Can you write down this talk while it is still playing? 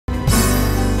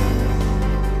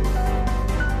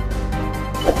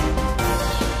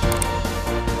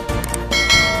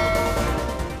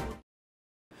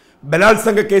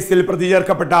ബലാത്സംഗ കേസിൽ പ്രതി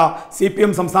ചേർക്കപ്പെട്ട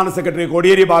CPM സംസ്ഥാന സെക്രട്ടറി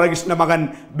കോടിയേരി ബാലകൃഷ്ണന്റെ മകൻ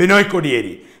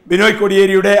ബിനോയ്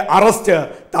കോടിയേരിയുടെ അറസ്റ്റ്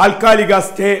താൽക്കാലിക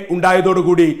സ്റ്റേ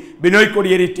ഉണ്ടായതോടുകൂടി ബിനോയ്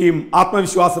കോടിയേരി ടീം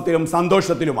ആത്മവിശ്വാസത്തിലും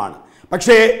സന്തോഷത്തിലുമാണ്.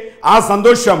 പക്ഷേ ആ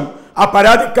സന്തോഷം ആ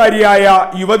പരാതിക്കാരിയായ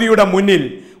യുവതിയുടെ മുന്നിൽ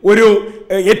ഒരു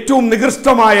ഏറ്റവും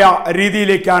നികൃഷ്ടമായ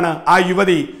രീതിയിലേക്കാണ് ആ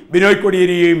യുവതി ബിനോയ്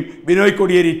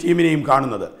കോടിയേരി ടീമിനെയും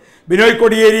കാണുന്നത്. ബിനോയ്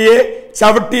കോടിയേരിയെ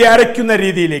ചവിട്ടി അരയ്ക്കുന്ന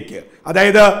രീതിയിലേക്ക്,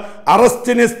 അതായത്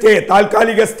അറസ്റ്റിന്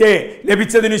താൽക്കാലിക സ്റ്റേ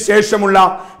ലഭിച്ചതിനു ശേഷമുള്ള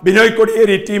ബിനോയ്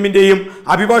കോടിയേരി ടീമിന്റെയും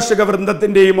അഭിഭാഷക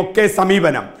വൃന്ദത്തിന്റെയും ഒക്കെ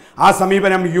ആ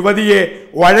സമീപനം യുവതിയെ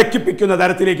വഴക്കിപ്പിക്കുന്ന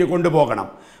തരത്തിലേക്ക് കൊണ്ടുപോകണം.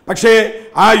 പക്ഷേ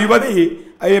ആ യുവതി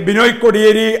ബിനോയ്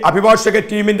കോടിയേരി അഭിഭാഷക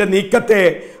ടീമിന്റെ നീക്കത്തെ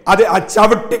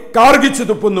ചവിട്ടി കാർഗിച്ചു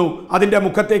തുപ്പുന്നു അതിന്റെ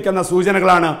മുഖത്തേക്കെന്ന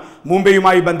സൂചനകളാണ്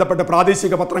മുംബൈയുമായി ബന്ധപ്പെട്ട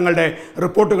പ്രാദേശിക പത്രങ്ങളുടെ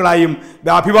റിപ്പോർട്ടുകളായും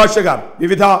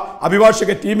വിവിധ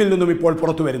അഭിഭാഷക ടീമിൽ നിന്നും ഇപ്പോൾ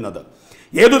പുറത്തു വരുന്നത്.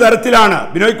 ഏതു തരത്തിലാണ്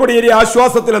ബിനോയ് കോടിയേരി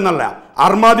ആശ്വാസത്തിലെന്നല്ല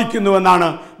അർമാദിക്കുന്നുവെന്നാണ്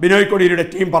ബിനോയ് കോടിയേരിയുടെ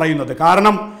ടീം പറയുന്നത്.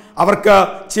 കാരണം അവർക്ക്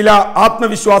ചില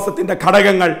ആത്മവിശ്വാസത്തിന്റെ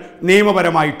ഘടകങ്ങൾ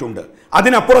നിയമപരമായിട്ടുണ്ട്.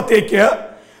 അതിനപ്പുറത്തേക്ക്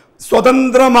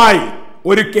സ്വതന്ത്രമായി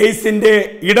ഒരു കേസിന്റെ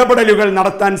ഇടപെടലുകൾ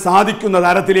നടത്താൻ സാധിക്കുന്ന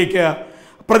തരത്തിലേക്ക്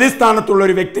പ്രതിസ്ഥാനത്തുള്ള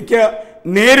ഒരു വ്യക്തിക്ക്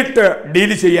നേരിട്ട്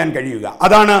ഡീൽ ചെയ്യാൻ കഴിയുക,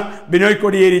 അതാണ് ബിനോയ്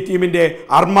കോടിയേരി ടീമിന്റെ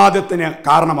അർമാദത്തിന്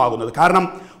കാരണമാകുന്നത്. കാരണം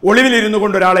ഒളിവിലിരുന്നു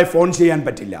കൊണ്ട് ഒരാളെ ഫോൺ ചെയ്യാൻ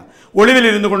പറ്റില്ല,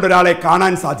 ഒളിവിലിരുന്നു കൊണ്ട് ഒരാളെ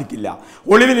കാണാൻ സാധിക്കില്ല,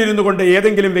 ഒളിവിലിരുന്നു കൊണ്ട്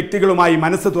ഏതെങ്കിലും വ്യക്തികളുമായി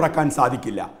മനസ്സ് തുറക്കാൻ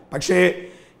സാധിക്കില്ല. പക്ഷേ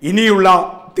ഇനിയുള്ള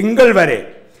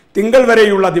തിങ്കൾ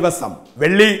വരെയുള്ള ദിവസം,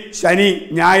 വെള്ളി, ശനി,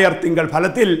 ഞായർ, തിങ്കൾ,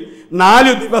 ഫലത്തിൽ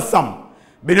 4 ദിവസം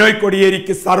ബിനോയ്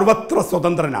കോടിയേരിക്ക് സർവത്ര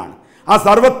സ്വതന്ത്രനാണ്. ആ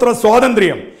സർവത്ര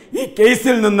സ്വാതന്ത്ര്യം ഈ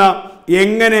കേസിൽ നിന്ന്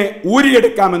എങ്ങനെ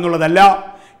ഊരിയെടുക്കാം എന്നുള്ളതല്ല,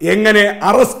 എങ്ങനെ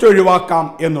അറസ്റ്റ് ഒഴിവാക്കാം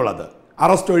എന്നുള്ളത്.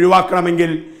 അറസ്റ്റ്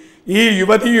ഒഴിവാക്കണമെങ്കിൽ ഈ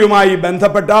യുവതിയുമായി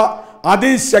ബന്ധപ്പെട്ട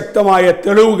അതിശക്തമായ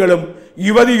തെളിവുകളും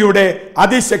യുവതിയുടെ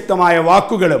അതിശക്തമായ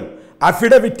വാക്കുകളും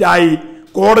അഫിഡവിറ്റായി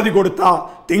കോടതി കൊടുത്ത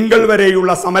തിങ്കൾ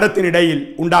വരെയുള്ള സമരത്തിനിടയിൽ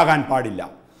ഉണ്ടാകാൻ പാടില്ല.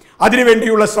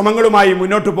 അതിനുവേണ്ടിയുള്ള ശ്രമങ്ങളുമായി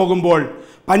മുന്നോട്ട് പോകുമ്പോൾ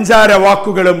പഞ്ചാര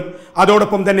വാക്കുകളും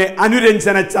അതോടൊപ്പം തന്നെ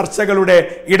അനുരഞ്ജന ചർച്ചകളുടെ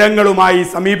ഇടങ്ങളുമായി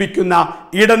സമീപിക്കുന്ന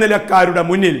ഇടനിലക്കാരുടെ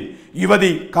മുന്നിൽ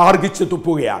യുവതി കാർഗിച്ചു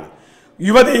തുപ്പുകയാണ്,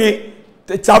 യുവതി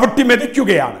ചവിട്ടി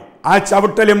മെതിക്കുകയാണ്. ആ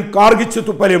ചവിട്ടലും കാർഗിച്ചു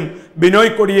തുപ്പലും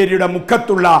ബിനോയ് കോടിയേരിയുടെ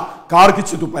മുഖത്തുള്ള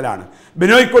കാർഗിച്ചു തുപ്പലാണ്,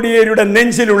 ബിനോയ് കോടിയേരിയുടെ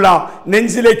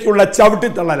നെഞ്ചിലേക്കുള്ള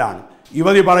ചവിട്ടിത്തള്ളലാണ്.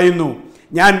 യുവതി പറയുന്നു,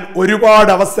 ഞാൻ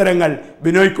ഒരുപാട് അവസരങ്ങൾ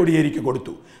ബിനോയ് കോടിയേരിക്ക്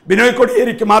കൊടുത്തു. ബിനോയ്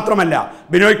കോടിയേരിക്ക് മാത്രമല്ല,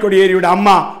 ബിനോയ് കോടിയേരിയുടെ അമ്മ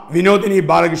വിനോദിനി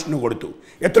ബാലകൃഷ്ണന് കൊടുത്തു.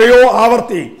 എത്രയോ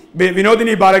ആവർത്തി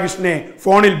വിനോദിനി ബാലകൃഷ്ണനെ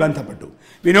ഫോണിൽ ബന്ധപ്പെട്ടു.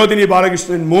 വിനോദിനി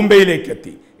ബാലകൃഷ്ണൻ മുംബൈയിലേക്ക്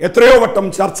എത്തി, എത്രയോ വട്ടം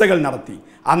ചർച്ചകൾ നടത്തി.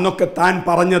 അന്നൊക്കെ താൻ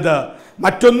പറഞ്ഞത്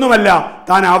മറ്റൊന്നുമല്ല,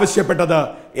 താൻ ആവശ്യപ്പെട്ടത്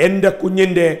എൻ്റെ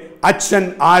കുഞ്ഞിൻ്റെ അച്ഛൻ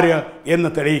ആര് എന്ന്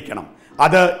തെളിയിക്കണം.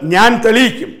 അത് ഞാൻ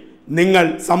തെളിയിക്കും, നിങ്ങൾ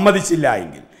സമ്മതിച്ചില്ല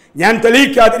എങ്കിൽ. ഞാൻ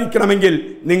തെളിയിക്കാതിരിക്കണമെങ്കിൽ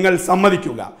നിങ്ങൾ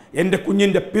സമ്മതിക്കുക, എൻ്റെ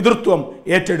കുഞ്ഞിൻ്റെ പിതൃത്വം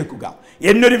ഏറ്റെടുക്കുക.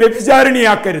 എന്നൊരു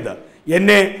വ്യഭിചാരിണിയാക്കരുത്,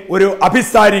 എന്നെ ഒരു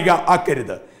അഭിസാരിക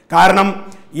ആക്കരുത്. കാരണം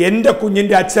എൻ്റെ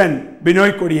കുഞ്ഞിൻ്റെ അച്ഛൻ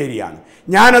ബിനോയ് കോടിയേരിയാണ്.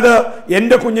 ഞാനത്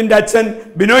എൻ്റെ കുഞ്ഞിൻ്റെ അച്ഛൻ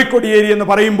ബിനോയ് കോടിയേരി എന്ന്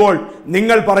പറയുമ്പോൾ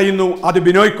നിങ്ങൾ പറയുന്നു അത്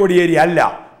ബിനോയ് കോടിയേരി അല്ല.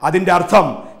 അതിൻ്റെ അർത്ഥം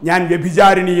ഞാൻ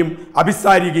വ്യഭിചാരിണിയും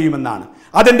അഭിസാരികയും എന്നാണ്.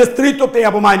 അതെൻ്റെ സ്ത്രീത്വത്തെ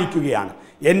അപമാനിക്കുകയാണ്,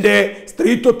 എൻ്റെ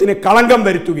സ്ത്രീത്വത്തിന് കളങ്കം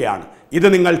വരുത്തുകയാണ്. ഇത്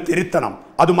നിങ്ങൾ തിരുത്തണം.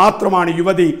 അതുമാത്രമാണ്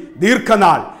യുവതി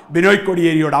ദീർഘനാൾ ബിനോയ്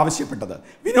കോടിയേരിയോട് ആവശ്യപ്പെട്ടത്,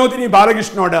 വിനോദിനി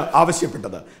ബാലകൃഷ്ണനോട്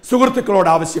ആവശ്യപ്പെട്ടത്, സുഹൃത്തുക്കളോട്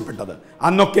ആവശ്യപ്പെട്ടത്.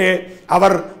 അന്നൊക്കെ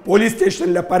അവർ പോലീസ്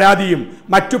സ്റ്റേഷനിലെ പരാതിയും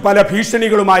മറ്റു പല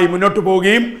ഭീഷണികളുമായി മുന്നോട്ട്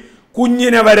പോവുകയും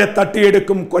കുഞ്ഞിനെ വരെ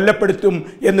തട്ടിയെടുക്കും, കൊല്ലപ്പെടുത്തും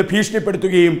എന്ന്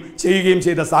ഭീഷണിപ്പെടുത്തുകയും ചെയ്യുകയും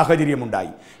ചെയ്ത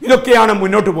സാഹചര്യമുണ്ടായി. ഇതൊക്കെയാണ്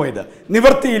മുന്നോട്ട് പോയത്.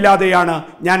 നിവൃത്തിയില്ലാതെയാണ്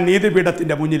ഞാൻ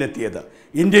നീതിപീഠത്തിൻ്റെ മുന്നിലെത്തിയത്.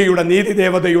 ഇന്ത്യയുടെ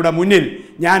നീതിദേവതയുടെ മുന്നിൽ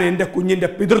ഞാൻ എൻ്റെ കുഞ്ഞിൻ്റെ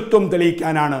പിതൃത്വം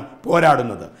തെളിയിക്കാനാണ്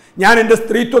പോരാടുന്നത്. ഞാൻ എൻ്റെ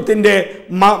സ്ത്രീത്വത്തിൻ്റെ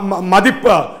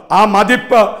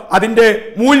മതിപ്പ് അതിൻ്റെ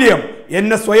മൂല്യം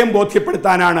എന്നെ സ്വയം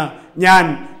ബോധ്യപ്പെടുത്താനാണ് ഞാൻ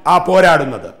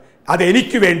പോരാടുന്നത്.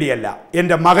 അതെനിക്ക് വേണ്ടിയല്ല,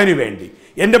 എൻ്റെ മകന് വേണ്ടി.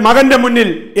 എൻ്റെ മകൻ്റെ മുന്നിൽ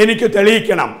എനിക്ക്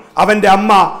തെളിയിക്കണം അവൻ്റെ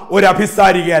അമ്മ ഒരു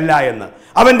അഭിസാരികയല്ല എന്ന്,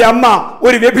 അവൻ്റെ അമ്മ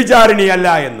ഒരു വ്യഭിചാരിണിയല്ല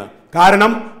എന്ന്.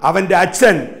 കാരണം അവൻ്റെ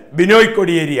അച്ഛൻ ബിനോയ്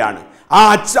കോടിയേരിയാണ്.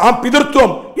 ആ പിതൃത്വം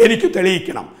എനിക്ക്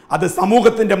തെളിയിക്കണം. അത്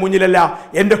സമൂഹത്തിൻ്റെ മുന്നിലല്ല,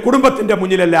 എൻ്റെ കുടുംബത്തിൻ്റെ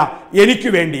മുന്നിലല്ല, എനിക്ക്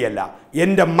വേണ്ടിയല്ല,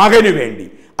 എൻ്റെ മകന് വേണ്ടി,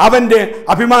 അവൻ്റെ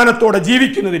അഭിമാനത്തോടെ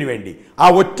ജീവിക്കുന്നതിന് വേണ്ടി. ആ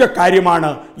ഒറ്റ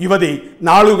കാര്യമാണ് യുവതി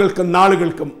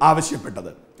നാളുകൾക്കും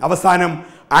ആവശ്യപ്പെട്ടത്. അവസാനം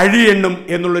അഴിയെണ്ണും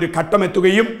എന്നുള്ളൊരു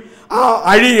ഘട്ടമെത്തുകയും ആ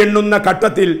അഴി എണ്ണുന്ന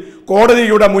ഘട്ടത്തിൽ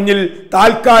കോടതിയുടെ മുന്നിൽ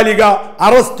താൽക്കാലിക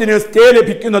അറസ്റ്റിന് സ്റ്റേ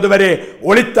ലഭിക്കുന്നതുവരെ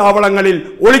ഒളിത്താവളങ്ങളിൽ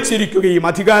ഒളിച്ചിരിക്കുകയും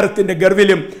അധികാരത്തിന്റെ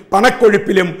ഗർവിലും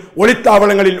പണക്കൊഴുപ്പിലും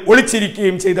ഒളിത്താവളങ്ങളിൽ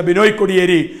ഒളിച്ചിരിക്കുകയും ചെയ്ത ബിനോയ്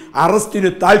കോടിയേരി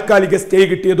അറസ്റ്റിന് താൽക്കാലിക സ്റ്റേ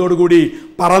കിട്ടിയതോടുകൂടി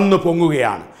പറന്നു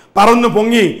പൊങ്ങുകയാണ്. പറന്നു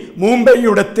പൊങ്ങി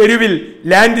മുംബൈയുടെ തെരുവിൽ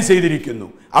ലാൻഡ് ചെയ്തിരിക്കുന്നു.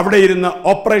 അവിടെ ഇരുന്ന്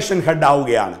ഓപ്പറേഷൻ ഹെഡ്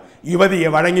ആവുകയാണ് യുവതിയെ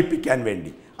വഴങ്ങിപ്പിക്കാൻ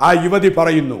വേണ്ടി. ആ യുവതി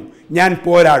പറയുന്നു, ഞാൻ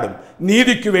പോരാടും,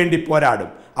 നീതിക്ക് വേണ്ടി പോരാടും.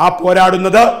 ആ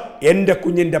പോരാടുന്നത് എൻ്റെ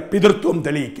കുഞ്ഞിൻ്റെ പിതൃത്വം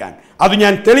തെളിയിക്കാൻ, അത്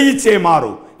ഞാൻ തെളിയിച്ചേ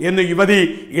മാറൂ എന്ന് യുവതി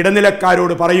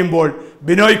ഇടനിലക്കാരോട് പറയുമ്പോൾ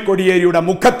ബിനോയ് കോടിയേരിയുടെ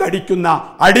മുഖത്തടിക്കുന്ന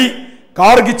അടി,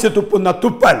 കാർഗിച്ച് തുപ്പുന്ന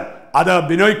തുപ്പൽ, അത്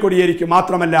ബിനോയ് കോടിയേരിക്ക്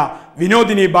മാത്രമല്ല,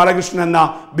 വിനോദിനി ബാലകൃഷ്ണൻ എന്ന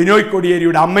ബിനോയ്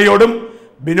കോടിയേരിയുടെ അമ്മയോടും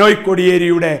ബിനോയ്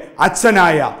കോടിയേരിയുടെ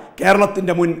അച്ഛനായ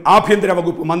കേരളത്തിൻ്റെ മുൻ ആഭ്യന്തര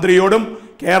വകുപ്പ് മന്ത്രിയോടും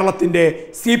കേരളത്തിൻ്റെ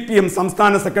CPM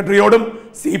സംസ്ഥാന സെക്രട്ടറിയോടും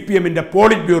CPMന്റെ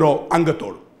പോളിറ്റ് ബ്യൂറോ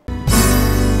അംഗത്തോടും